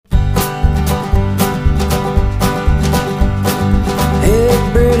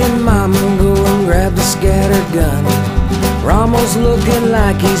gun. Ramos looking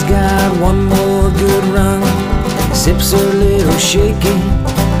like he's got one more good run. Sips a little shaky,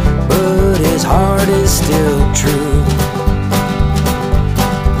 but his heart is still true.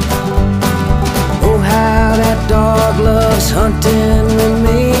 Oh, how that dog loves hunting with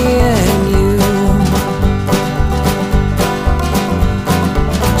me and you.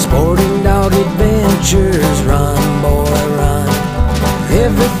 Sporting Dog Adventures, run, boy, run.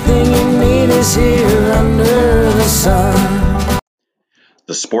 Everything you need is here under the sun.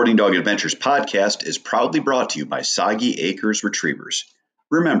 The Sporting Dog Adventures podcast is proudly brought to you by Soggy Acres Retrievers.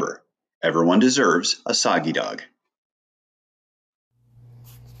 Remember, everyone deserves a soggy dog.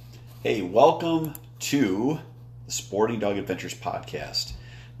 Hey, welcome to the Sporting Dog Adventures podcast.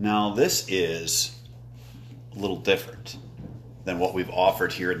 Now, this is a little different than what we've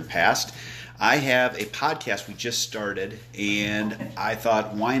offered here in the past. I have a podcast we just started, and I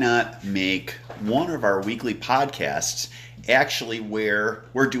thought, why not make one of our weekly podcasts actually where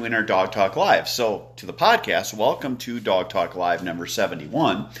we're doing our Dog Talk Live. So to the podcast, welcome to Dog Talk Live number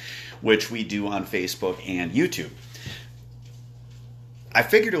 71, which we do on Facebook and YouTube. I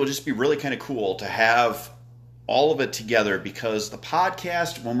figured it would just be really kind of cool to have all of it together, because the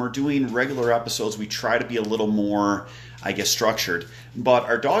podcast, when we're doing regular episodes, we try to be a little more, I guess, structured. But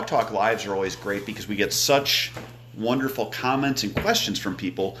our Dog Talk Lives are always great because we get such wonderful comments and questions from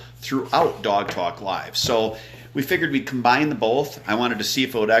people throughout Dog Talk Live. So we figured we'd combine the both. I wanted to see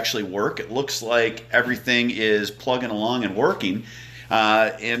if it would actually work. It looks like everything is plugging along and working.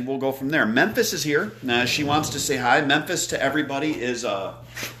 And we'll go from there. Memphis is here. She wants to say hi. Memphis, to everybody, is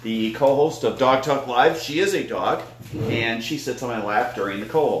the co-host of Dog Talk Live. She is a dog, and she sits on my lap during the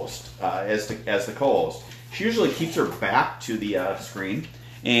co-host, as the co-host. She usually keeps her back to the screen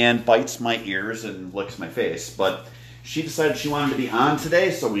and bites my ears and licks my face. But she decided she wanted to be on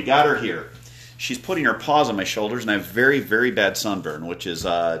today, so we got her here. She's putting her paws on my shoulders, and I have very, very bad sunburn, which is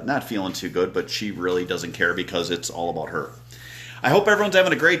not feeling too good, but she really doesn't care because it's all about her. I hope everyone's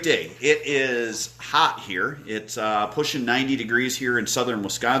having a great day. It is hot here. It's pushing 90 degrees here in southern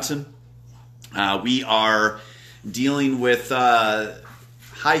Wisconsin. We are dealing with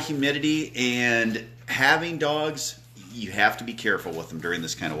high humidity, and having dogs, you have to be careful with them during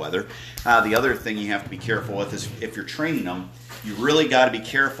this kind of weather. The other thing you have to be careful with is if you're training them, you really got to be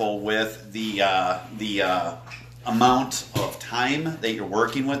careful with the amount of time that you're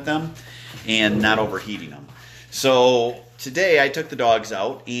working with them and not overheating them. So today I took the dogs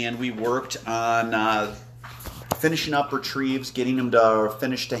out and we worked on finishing up retrieves, getting them to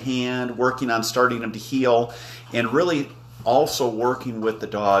finish to hand, working on starting them to heel, and really also working with the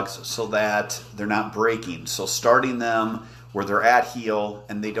dogs so that they're not breaking. So starting them where they're at heel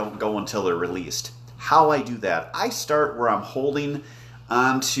and they don't go until they're released. How I do that, I start where I'm holding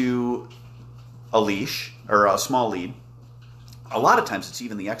onto a leash or a small lead. A lot of times it's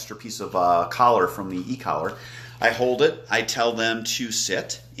even the extra piece of collar from the e-collar. I hold it, I tell them to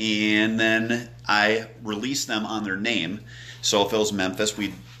sit, and then I release them on their name. So if it was Memphis,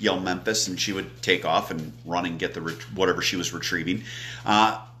 we'd yell Memphis, and she would take off and run and get whatever she was retrieving.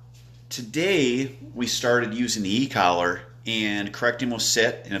 Today, we started using the e-collar and correct him with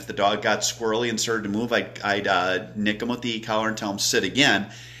sit, and if the dog got squirrely and started to move, I'd nick him with the e-collar and tell him sit again,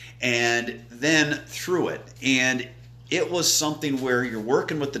 and then through it. And it was something where you're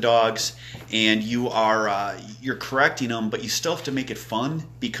working with the dogs and you're correcting them, but you still have to make it fun,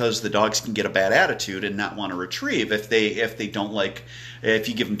 because the dogs can get a bad attitude and not want to retrieve if they don't like, if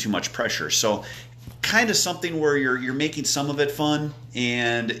you give them too much pressure. So kind of something where you're making some of it fun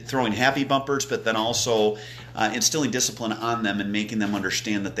and throwing happy bumpers, but then also instilling discipline on them and making them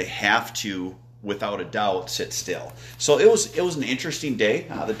understand that they have to, without a doubt, sit still. So it was an interesting day.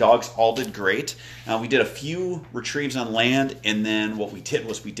 The dogs all did great. We did a few retrieves on land, and then what we did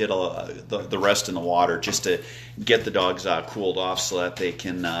was we did the rest in the water just to get the dogs cooled off so that they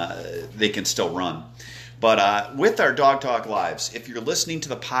can still run. But with our Dog Talk Lives, if you're listening to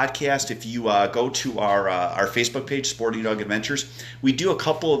the podcast, if you go to our Facebook page, Sporting Dog Adventures, we do a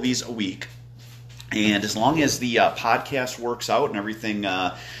couple of these a week. And as long as the podcast works out and everything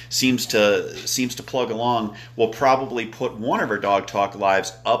seems to plug along, we'll probably put one of our Dog Talk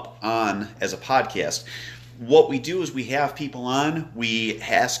Lives up on as a podcast. What we do is we have people on, we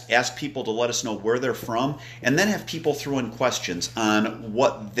ask people to let us know where they're from, and then have people throw in questions on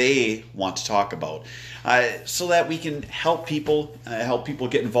what they want to talk about, so that we can help people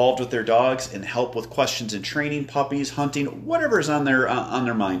get involved with their dogs and help with questions in training, puppies, hunting, whatever is on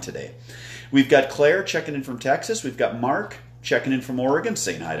their mind today. We've got Claire checking in from Texas. We've got Mark checking in from Oregon,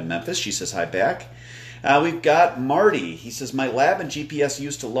 saying hi to Memphis. She says hi back. We've got Marty. He says, my lab and GPS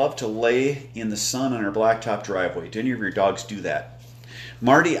used to love to lay in the sun on our blacktop driveway. Do any of your dogs do that?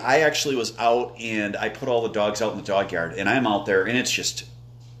 Marty, I actually was out and I put all the dogs out in the dog yard, and I'm out there, and it's just,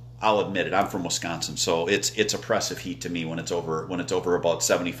 I'll admit it, I'm from Wisconsin, so it's oppressive heat to me when it's over about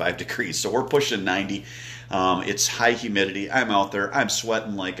 75 degrees. So we're pushing 90. It's high humidity. I'm out there. I'm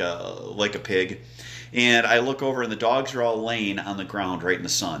sweating like a pig, and I look over, and the dogs are all laying on the ground right in the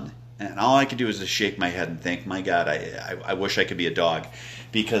sun. And all I could do is just shake my head and think, my God, I wish I could be a dog,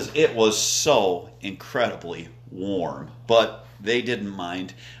 because it was so incredibly warm. But they didn't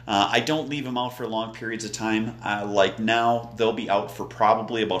mind. I don't leave them out for long periods of time. Like now, they'll be out for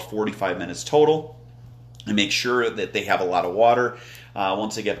probably about 45 minutes total. I make sure that they have a lot of water.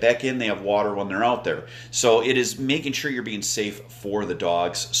 Once they get back in, they have water when they're out there. So it is making sure you're being safe for the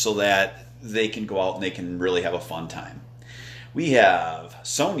dogs so that they can go out and they can really have a fun time. We have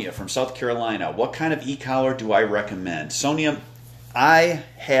Sonia from South Carolina. What kind of e-collar do I recommend? Sonia, I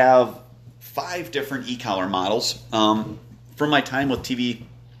have 5 different e-collar models. From my time with TV,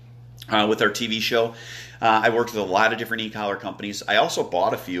 with our TV show, I worked with a lot of different e-collar companies. I also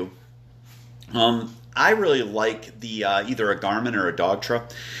bought a few. I really like the either a Garmin or a Dogtra.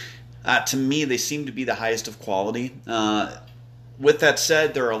 To me, they seem to be the highest of quality. With that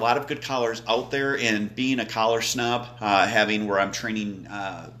said, there are a lot of good collars out there, and being a collar snob, having where I'm training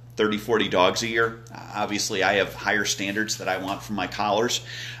 30, 40 dogs a year, obviously I have higher standards that I want from my collars.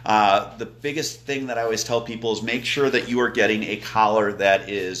 The biggest thing that I always tell people is make sure that you are getting a collar that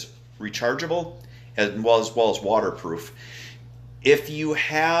is rechargeable as well as waterproof. If you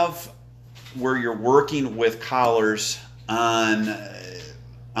have where you're working with collars on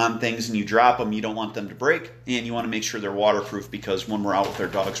things and you drop them, you don't want them to break, and you want to make sure they're waterproof, because when we're out with our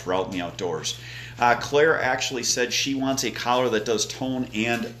dogs, we're out in the outdoors. Claire actually said she wants a collar that does tone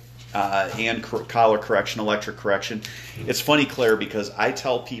and collar correction, electric correction. It's funny, Claire, because I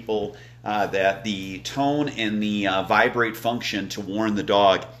tell people that the tone and the vibrate function to warn the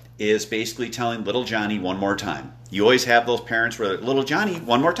dog is basically telling little Johnny one more time. You always have those parents where little Johnny,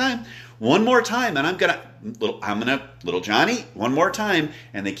 one more time, and little Johnny, one more time,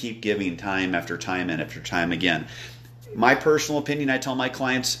 and they keep giving time after time and after time again. My personal opinion, I tell my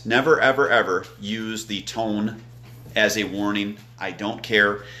clients, never, ever, ever use the tone as a warning. I don't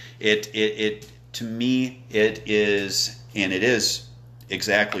care. It to me, it is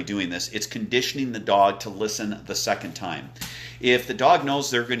exactly doing this. It's conditioning the dog to listen the second time. If the dog knows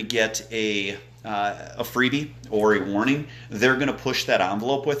they're going to get a freebie or a warning, they're going to push that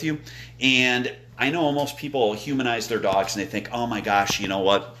envelope with you. And I know most people humanize their dogs and they think, oh my gosh, you know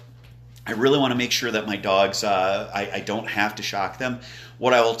what? I really want to make sure that my dogs, I don't have to shock them.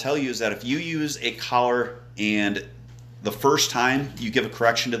 What I will tell you is that if you use a collar and the first time you give a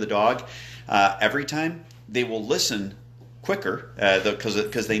correction to the dog, every time they will listen quicker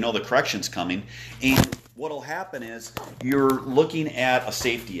because they know the correction's coming. And what will happen is you're looking at a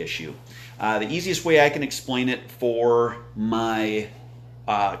safety issue. The easiest way I can explain it for my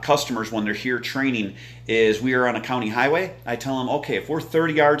customers when they're here training is we are on a county highway. I tell them, okay, if we're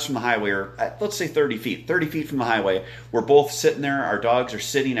 30 yards from the highway, or let's say 30 feet from the highway, we're both sitting there, our dogs are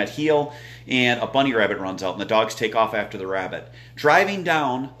sitting at heel, and a bunny rabbit runs out, and the dogs take off after the rabbit. Driving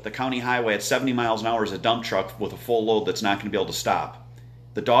down the county highway at 70 miles an hour is a dump truck with a full load that's not going to be able to stop.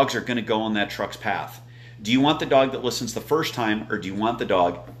 The dogs are going to go on that truck's path. Do you want the dog that listens the first time, or do you want the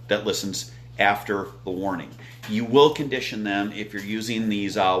dog that listens after the warning? You will condition them if you're using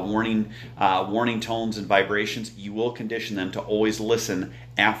these warning tones and vibrations. You will condition them to always listen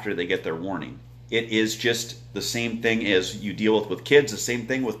after they get their warning. It is just the same thing as you deal with kids, the same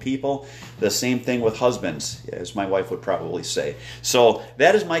thing with people, the same thing with husbands, as my wife would probably say. So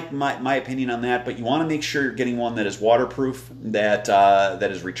that is my opinion on that. But you want to make sure you're getting one that is waterproof, that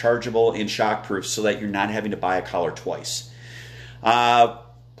is rechargeable and shockproof, so that you're not having to buy a collar twice.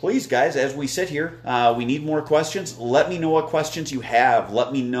 Please, guys, as we sit here, we need more questions. Let me know what questions you have.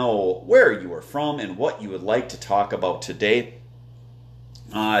 Let me know where you are from and what you would like to talk about today.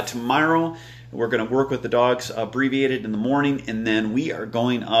 Tomorrow, we're going to work with the dogs abbreviated in the morning, and then we are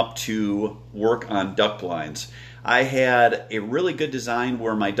going up to work on duck blinds. I had a really good design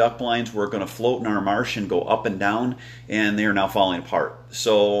where my duck blinds were going to float in our marsh and go up and down, and they are now falling apart.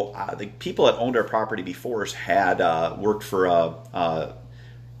 So the people that owned our property before us had worked for a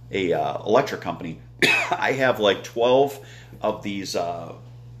electric company. I have like 12 of these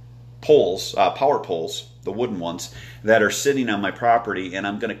poles, power poles, the wooden ones, that are sitting on my property, and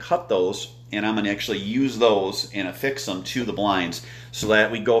I'm going to cut those and I'm going to actually use those and affix them to the blinds so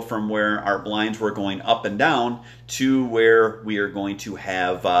that we go from where our blinds were going up and down to where we are going to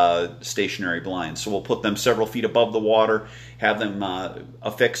have stationary blinds. So we'll put them several feet above the water, have them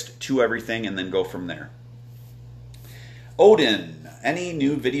affixed to everything, and then go from there. Odin, any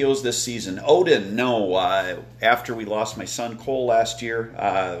new videos this season? Odin, no. After we lost my son Cole last year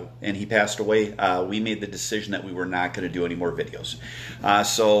and he passed away, we made the decision that we were not going to do any more videos.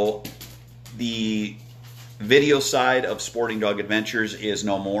 So the video side of Sporting Dog Adventures is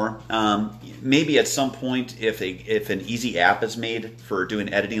no more. Maybe at some point, if an easy app is made for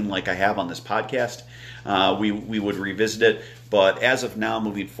doing editing like I have on this podcast, we would revisit it. But as of now,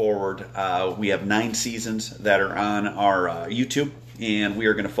 moving forward, we have 9 seasons that are on our YouTube, and we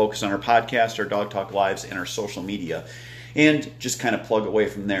are going to focus on our podcast, our Dog Talk Lives, and our social media, and just kind of plug away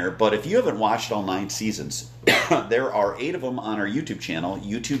from there. But if you haven't watched all 9 seasons, there are 8 of them on our YouTube channel,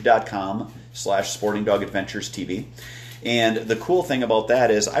 youtube.com/SportingDogAdventuresTV. And the cool thing about that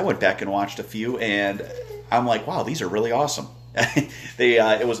is I went back and watched a few, and I'm like, wow, these are really awesome.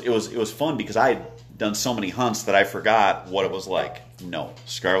 It was fun because I had done so many hunts that I forgot what it was like. No,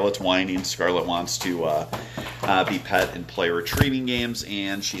 Scarlett's whining. Scarlett wants to be pet and play retrieving games,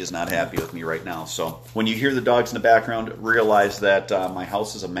 and she is not happy with me right now. So when you hear the dogs in the background, realize that my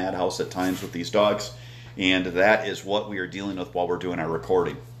house is a madhouse at times with these dogs, and that is what we are dealing with while we're doing our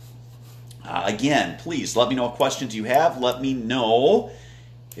recording. Again, please let me know what questions you have. Let me know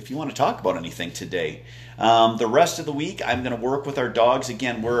if you want to talk about anything today. The rest of the week, I'm going to work with our dogs.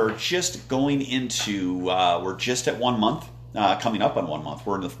 Again, we're just going into, we're just at 1 month, coming up on 1 month.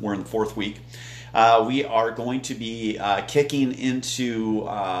 We're in the 4th week. We are going to be kicking into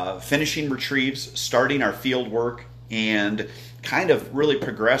finishing retrieves, starting our field work, and kind of really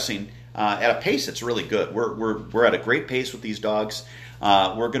progressing at a pace that's really good. We're at a great pace with these dogs.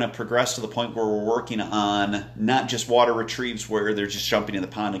 We're going to progress to the point where we're working on not just water retrieves where they're just jumping in the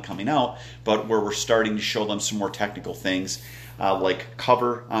pond and coming out, but where we're starting to show them some more technical things like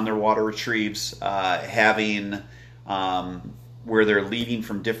cover on their water retrieves, having where they're leaving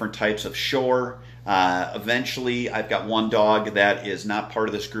from different types of shore. Eventually, I've got one dog that is not part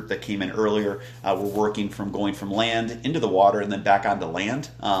of this group that came in earlier. We're working from going from land into the water and then back onto land.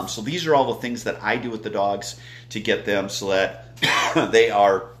 So these are all the things that I do with the dogs to get them so that they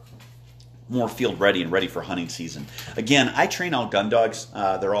are more field ready and ready for hunting season. Again, I train all gun dogs.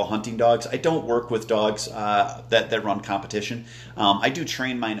 They're all hunting dogs. I don't work with dogs that run competition. I do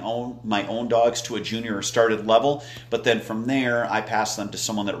train my own dogs to a junior or started level, but then from there I pass them to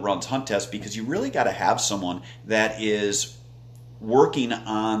someone that runs hunt tests, because you really got to have someone that is working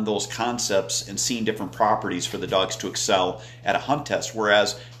on those concepts and seeing different properties for the dogs to excel at a hunt test.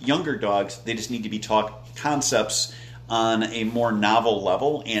 Whereas younger dogs, they just need to be taught concepts on a more novel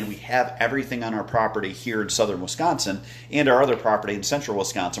level, and we have everything on our property here in southern Wisconsin and our other property in central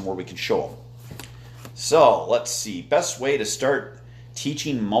Wisconsin where we can show them. So let's see, best way to start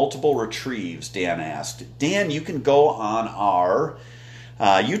teaching multiple retrieves, Dan asked. Dan, you can go on our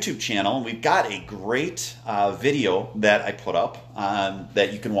YouTube channel, and we've got a great video that I put up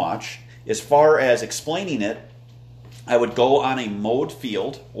that you can watch. As far as explaining it, I would go on a mowed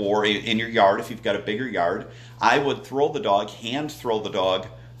field or in your yard if you've got a bigger yard. I would throw the dog, hand throw the dog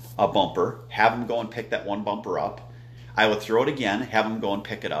a bumper, have him go and pick that one bumper up. I would throw it again, have him go and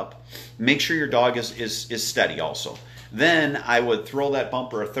pick it up. Make sure your dog is steady also. Then I would throw that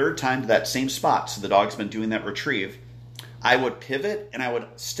bumper a 3rd time to that same spot, so the dog's been doing that retrieve. I would pivot and I would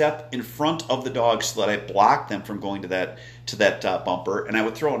step in front of the dog so that I block them from going to that bumper, and I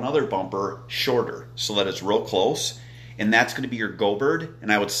would throw another bumper shorter so that it's real close, and that's going to be your go bird,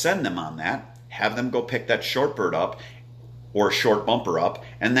 and I would send them on that, have them go pick that short bird up or short bumper up,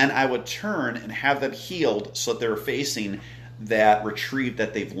 and then I would turn and have them heeled so that they're facing that retrieve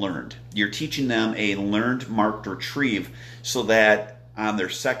that they've learned. You're teaching them a learned marked retrieve so that on their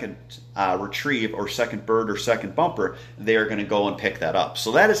second retrieve or second bird or second bumper, they're going to go and pick that up.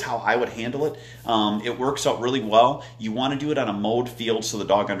 So that is how I would handle it. It works out really well. You want to do it on a mowed field so the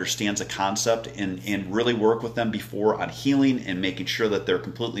dog understands a concept and really work with them before on heeling and making sure that they're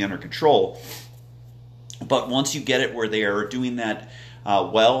completely under control. But once you get it where they are doing that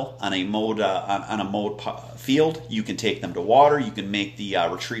well on a mowed field, you can take them to water, you can make the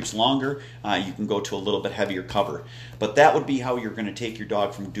retrieves longer, you can go to a little bit heavier cover. But that would be how you're going to take your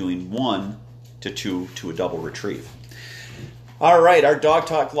dog from doing 1 to 2 to a double retrieve. All right, our Dog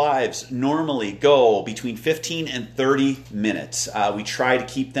Talk Lives normally go between 15 and 30 minutes. We try to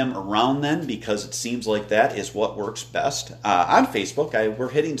keep them around then because it seems like that is what works best. On Facebook, we're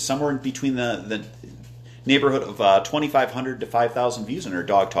hitting somewhere in between the neighborhood of 2,500 to 5,000 views on our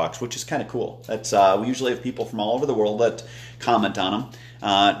dog talks, which is kind of cool. That's we usually have people from all over the world that comment on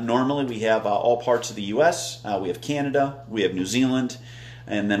them. Normally we have all parts of the U.S. We have Canada, we have New Zealand,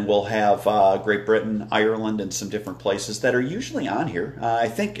 and then we'll have Great Britain, Ireland, and some different places that are usually on here. I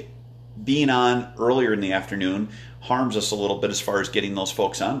think being on earlier in the afternoon harms us a little bit as far as getting those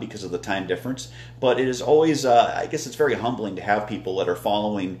folks on because of the time difference. But it is always, I guess it's very humbling to have people that are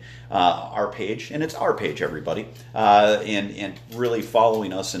following our page, and it's our page, everybody, and really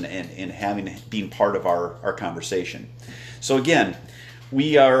following us and having being part of our conversation. So again,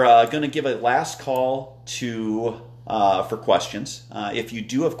 we are going to give a last call to for questions. If you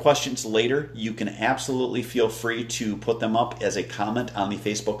do have questions later, you can absolutely feel free to put them up as a comment on the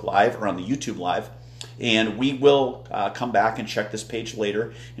Facebook Live or on the YouTube Live. And we will come back and check this page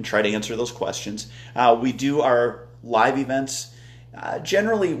later and try to answer those questions. We do our live events.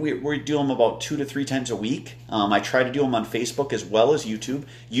 Generally, we do them about 2 to 3 times a week. I try to do them on Facebook as well as YouTube.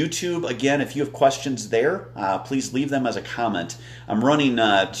 YouTube, again, if you have questions there, please leave them as a comment. I'm running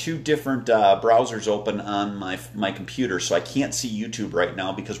 2 different browsers open on my computer, so I can't see YouTube right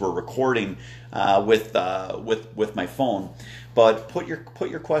now because we're recording with my phone. But put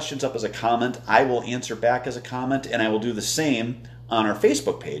your questions up as a comment. I will answer back as a comment, and I will do the same on our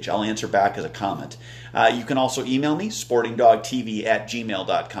Facebook page. I'll answer back as a comment. You can also email me,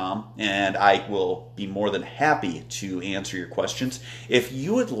 sportingdogtv@gmail.com, and I will be more than happy to answer your questions. If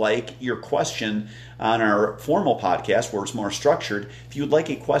you would like your question on our formal podcast, where it's more structured, if you would like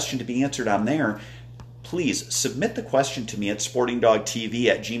a question to be answered on there, please submit the question to me at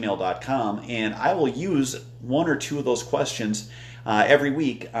sportingdogtv@gmail.com, and I will use 1 or 2 of those questions every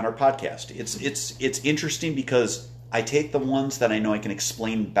week on our podcast. It's interesting because I take the ones that I know I can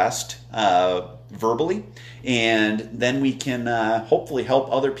explain best verbally, and then we can hopefully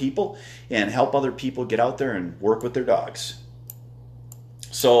help other people and help other people get out there and work with their dogs.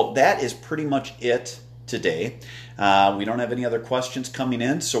 So that is pretty much it today. We don't have any other questions coming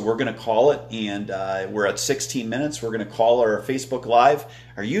in, so we're going to call it, and we're at 16 minutes. We're going to call our Facebook Live,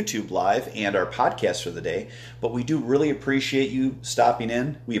 our YouTube Live, and our podcast for the day. But we do really appreciate you stopping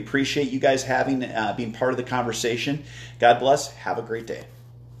in. We appreciate you guys being part of the conversation. God bless. Have a great day.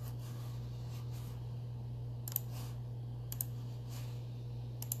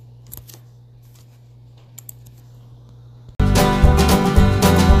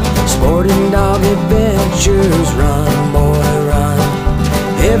 Sporting Dog Adventures, run, boy, run.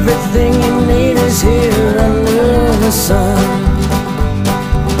 Everything you need is here under the sun.